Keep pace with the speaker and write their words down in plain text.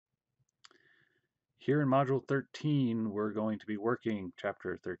Here in Module 13, we're going to be working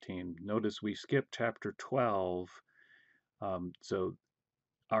Chapter 13. Notice we skipped Chapter 12. So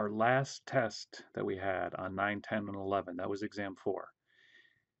our last test that we had on 9, 10, and 11, that was Exam 4.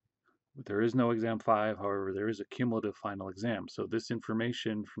 There is no Exam 5, however, there is a cumulative final exam. So this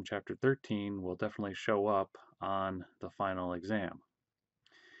information from Chapter 13 will definitely show up on the final exam.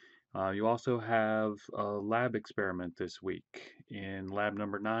 You also have a lab experiment this week. In lab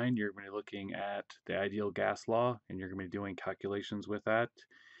number 9, you're going to be looking at the ideal gas law, and you're going to be doing calculations with that.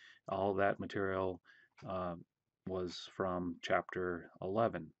 All that material uh, was from chapter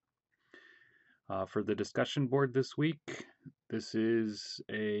 11. For the discussion board this week, this is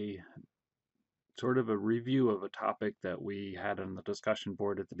a sort of a review of a topic that we had on the discussion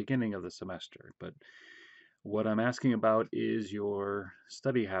board at the beginning of the semester, but what I'm asking about is your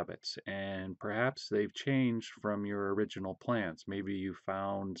study habits, and perhaps they've changed from your original plans. Maybe you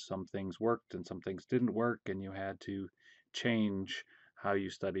found some things worked and some things didn't work, and you had to change how you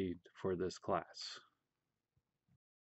studied for this class.